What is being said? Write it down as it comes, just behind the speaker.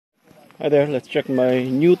Hi there, let's check my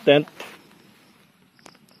new tent.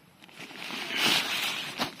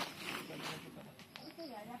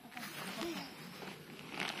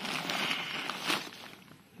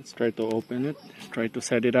 Let's try to open it, try to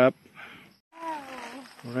set it up.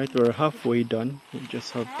 Alright, we're halfway done. We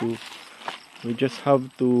just have to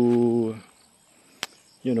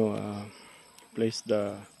place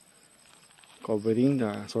the covering,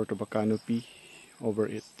 the sort of a canopy over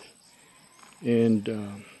it.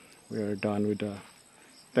 And we are done with the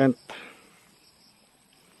tent.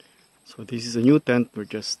 So this is a new tent, we're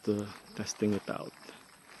just testing it out.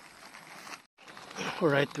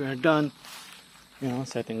 Alright, we are done,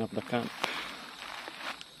 setting up the camp.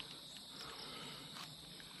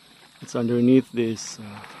 It's underneath this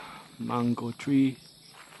mango tree.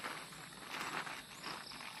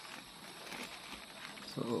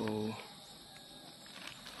 So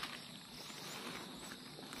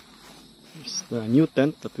it's the new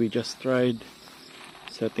tent that we just tried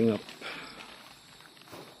setting up.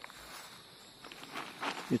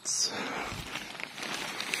 It's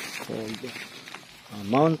called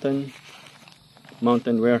Mountain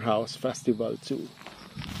Warehouse Festival 2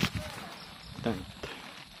 tent.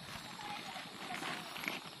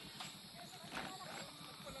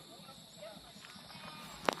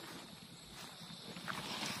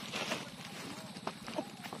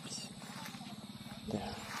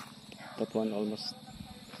 There, that one almost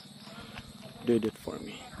did it for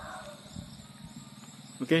me.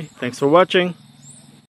 Okay, thanks for watching.